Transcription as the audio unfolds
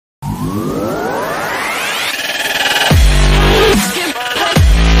Okay,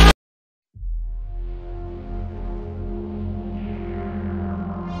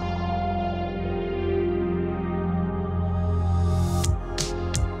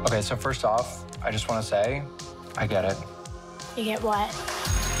 so first off, I just want to say, I get it. You get what?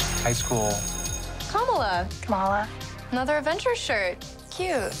 High school. Kamala. Another adventure shirt.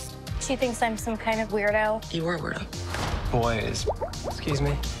 Cute. She thinks I'm some kind of weirdo. You are weirdo. Boys. Excuse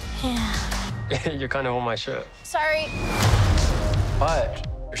me? Yeah. You're kind of on my shirt. Sorry. But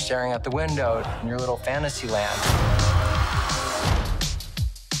you're staring out the window in your little fantasy land.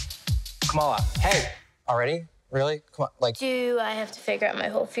 Kamala, hey, already? Really? Come on, like... Do I have to figure out my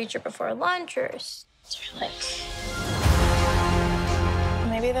whole future before lunch, or is there like...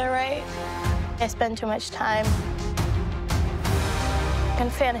 Maybe they're right. I spend too much time in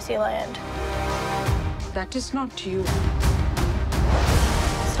fantasy land. That is not you.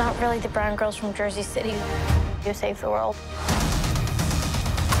 It's not really the brown girls from Jersey City who save the world.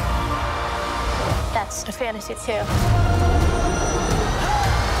 That's a fantasy, too.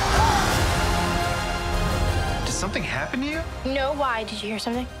 Did something happen to you? No, why? Did you hear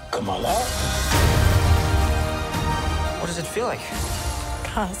something? Kamala? What does it feel like?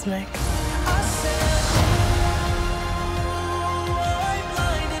 Cosmic.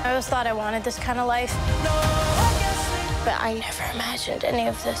 I always thought I wanted this kind of life, but I never imagined any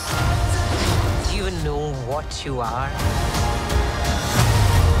of this. Do you even know what you are?